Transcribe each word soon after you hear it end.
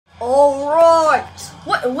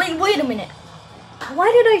Wait a minute.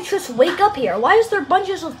 Why did I just wake up here? Why is there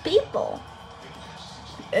bunches of people?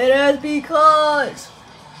 It is because...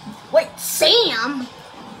 Wait, Sam?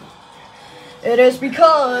 It is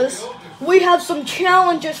because we have some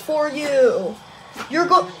challenges for you.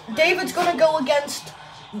 David's gonna go against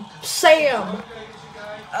Sam.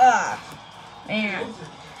 Man.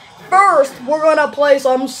 First, we're gonna play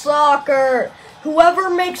some soccer. Whoever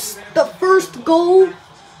makes the first goal,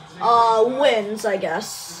 wins, I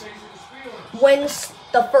guess. Wins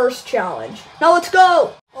the first challenge. Now let's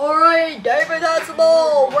go. All right, David has the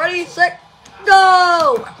ball. Ready, set,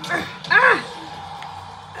 go.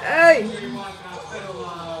 Hey.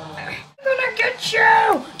 I'm gonna get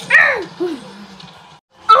you!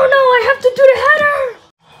 Oh no, I have to do the header!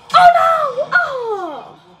 Oh no!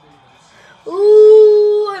 Oh!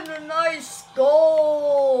 Ooh, and a nice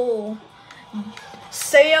goal!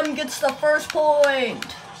 Sam gets the first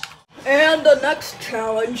point. And the next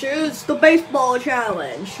challenge is the baseball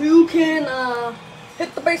challenge. Who can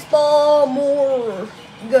hit the baseball more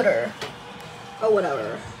gooder? Or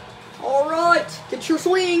whatever. Alright, get your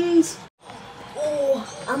swings. Oh,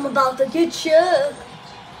 I'm about to get you.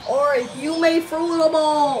 Alright, you may throw the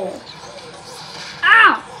ball.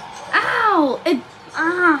 Ow! Ow!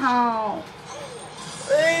 Ow!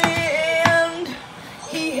 And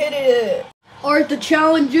he hit it. Alright, the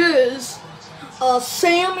challenge is,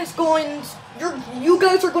 Sam is going, you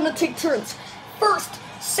guys are going to take turns. First,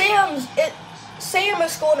 Sam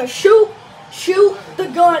is going to shoot the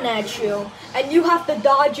gun at you, and you have to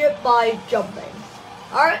dodge it by jumping.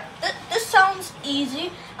 Alright, this sounds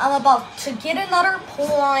easy. I'm about to get another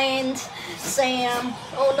point, Sam.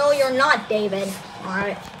 Oh no, you're not, David.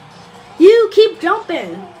 Alright. You keep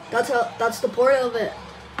jumping. That's the point of it.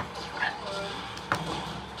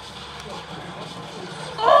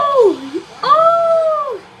 Oh!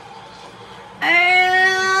 Oh!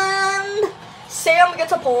 And Sam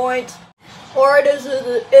gets a point. Or it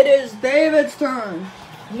is David's turn.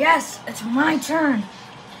 Yes, it's my turn.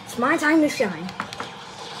 It's my time to shine.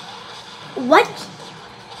 What?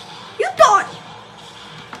 You thought?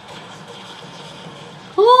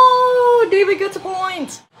 Oh, David gets a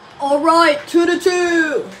point. All right,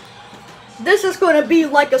 2-2. This is going to be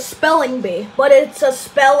like a spelling bee, but it's a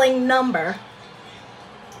spelling number.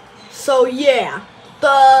 So yeah,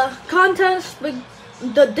 the contest,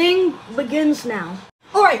 the thing begins now.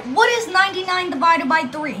 All right, what is 99 divided by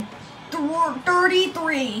 3?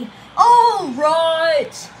 33. All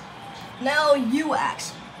right. Now you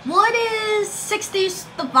ask. What is 60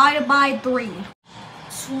 divided by 3?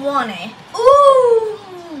 20. Ooh,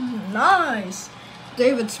 nice.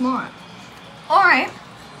 David's smart. Alright.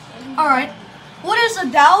 What is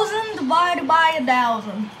 1,000 divided by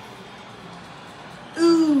 1,000?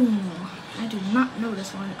 Ooh, I do not know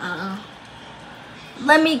this one.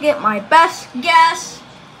 Let me get my best guess.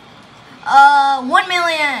 1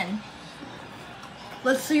 million.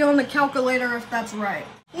 Let's see on the calculator if that's right.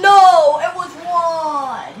 No, it was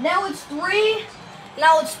 1. Now it's 3.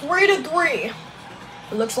 Now it's 3-3. It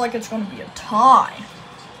looks like it's going to be a tie.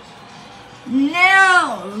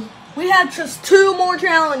 Now, we have just 2 more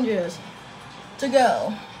challenges to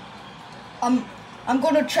go. I'm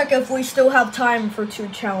going to check if we still have time for 2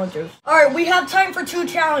 challenges. Alright, we have time for 2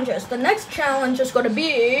 challenges. The next challenge is going to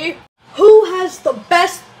be, who has the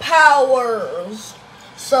best powers?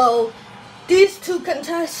 So, these 2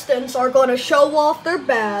 contestants are going to show off their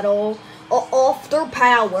off their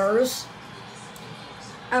powers.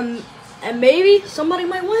 And maybe somebody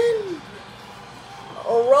might win.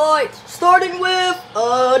 Alright, starting with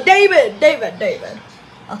David.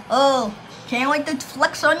 Oh, can't wait to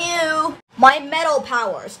flex on you. My metal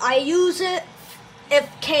powers. I use it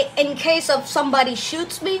in case of somebody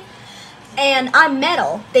shoots me, and I'm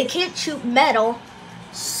metal. They can't shoot metal,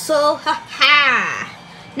 so ha.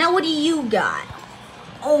 Now what do you got?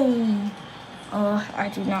 I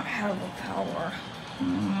do not have a power.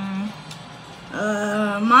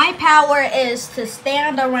 My power is to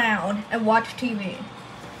stand around and watch TV.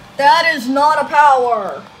 That is not a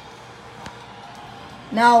power.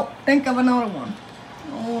 Now, think of another one.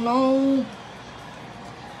 Oh no.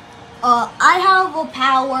 I have a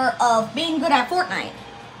power of being good at Fortnite.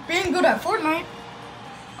 Being good at Fortnite?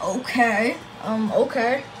 Okay.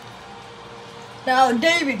 Okay. Now,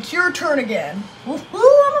 David, it's your turn again. Woohoo,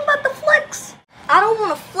 I'm about to flex. I don't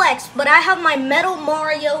want to flex, but I have my Metal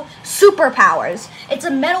Mario superpowers. It's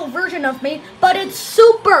a metal version of me, but it's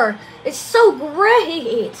super. It's so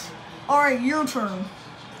great. Alright, your turn.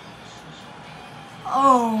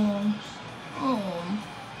 I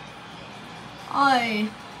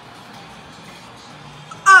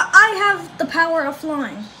have the power of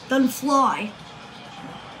flying. Then fly.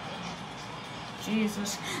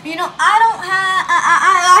 Jesus. You know, I don't have.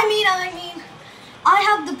 I mean, I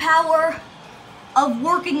have the power of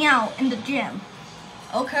working out in the gym.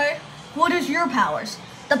 Okay. What is your powers?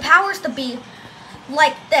 The powers to be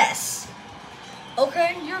like this.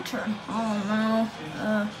 Okay, your turn. Oh no.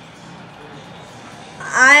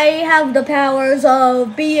 I have the powers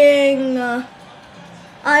of being. I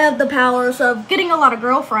have the powers of getting a lot of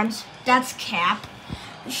girlfriends. That's cap.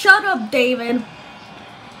 Shut up, David.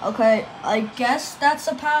 Okay, I guess that's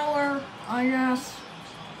a power, I guess.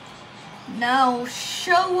 Now,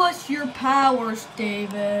 show us your powers,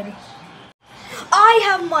 David. I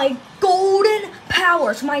have my golden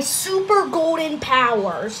powers, my super golden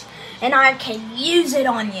powers, and I can use it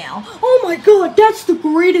on you. Oh my god, that's the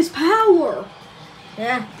greatest power!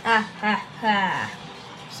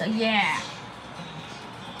 So yeah.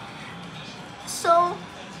 So,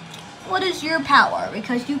 what is your power?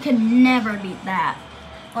 Because you can never beat that.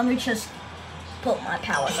 Let me just put my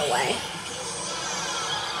powers away.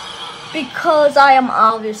 Because I am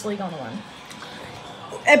obviously gonna win.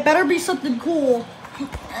 It better be something cool.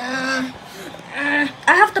 I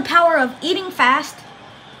have the power of eating fast.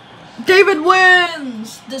 David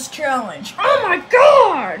wins this challenge. Oh my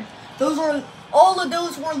god! All of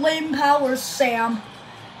those were lame powers, Sam.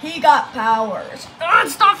 He got powers.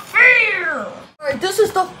 That's not fair! Alright, this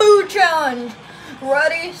is the food challenge.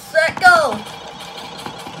 Ready, set, go.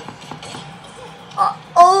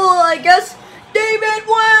 I guess David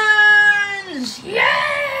wins!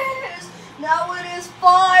 Yes! Now it is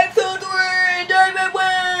 5-3. David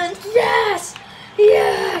wins! Yes!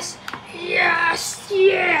 Yes! Yes!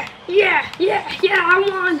 Yeah! I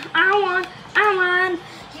won!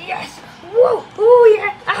 Yes! Woo! Ooh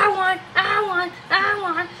yeah! I won!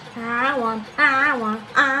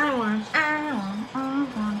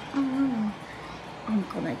 I'm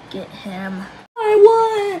gonna get him. I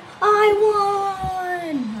won!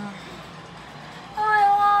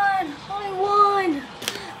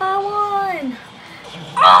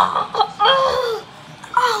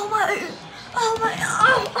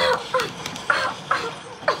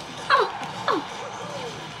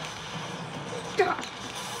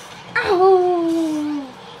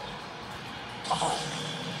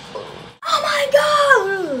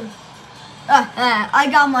 I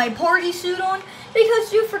got my party suit on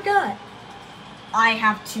because you forgot. I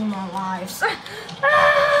have 2 more lives.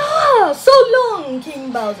 So long,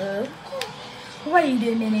 King Bowser. Wait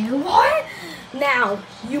a minute, what? Now,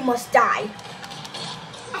 you must die.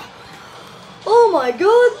 Oh my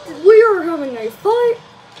god, we are having a fight.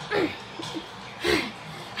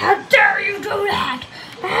 How dare you do that?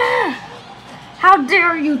 How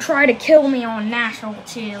dare you try to kill me on national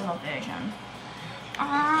television?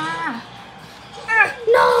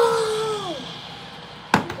 No!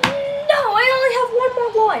 No, I only have 1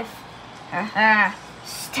 more life.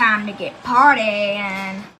 It's time to get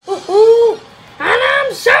partying. Ooh. And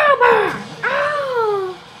I'm sober!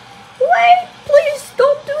 Ah! Wait, please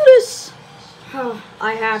don't do this.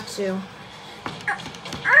 I have to.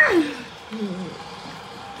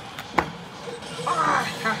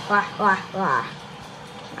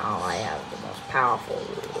 Now I have the most powerful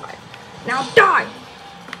life. Now die!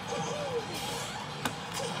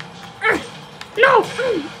 No!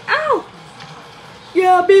 Ow!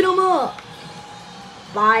 Yeah, beat him up.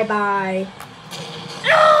 Bye-bye.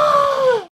 No!